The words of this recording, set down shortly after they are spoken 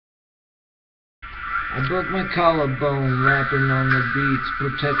I broke my collarbone, rapping on the beats,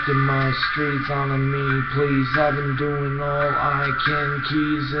 protecting my streets, honor me, please. I've been doing all I can,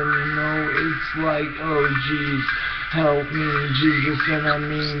 keys, and you know it's like, oh geez, help me, Jesus, and I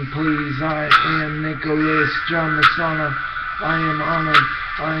mean, please. I am Nicholas, John Messana. I am honored,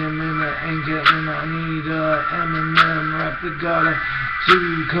 I am in the anchor, and I need Eminem, rap the gotta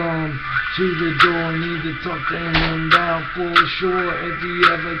to come to the door. Need to talk to him down for sure if he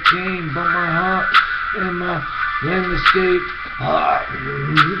ever came. But my heart and my landscape, I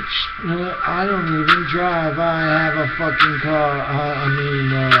don't even drive. I have a fucking car.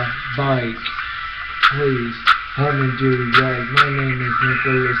 Bike. Please. Help me do right. My name is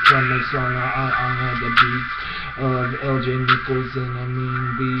Nicholas Thomas. I have the beats of LJ Nichols, and I mean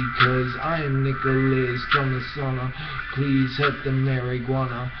because I am Nicholas Thomas. Please help the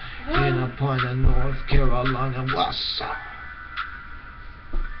marijuana in a pint of North Carolina. What's up?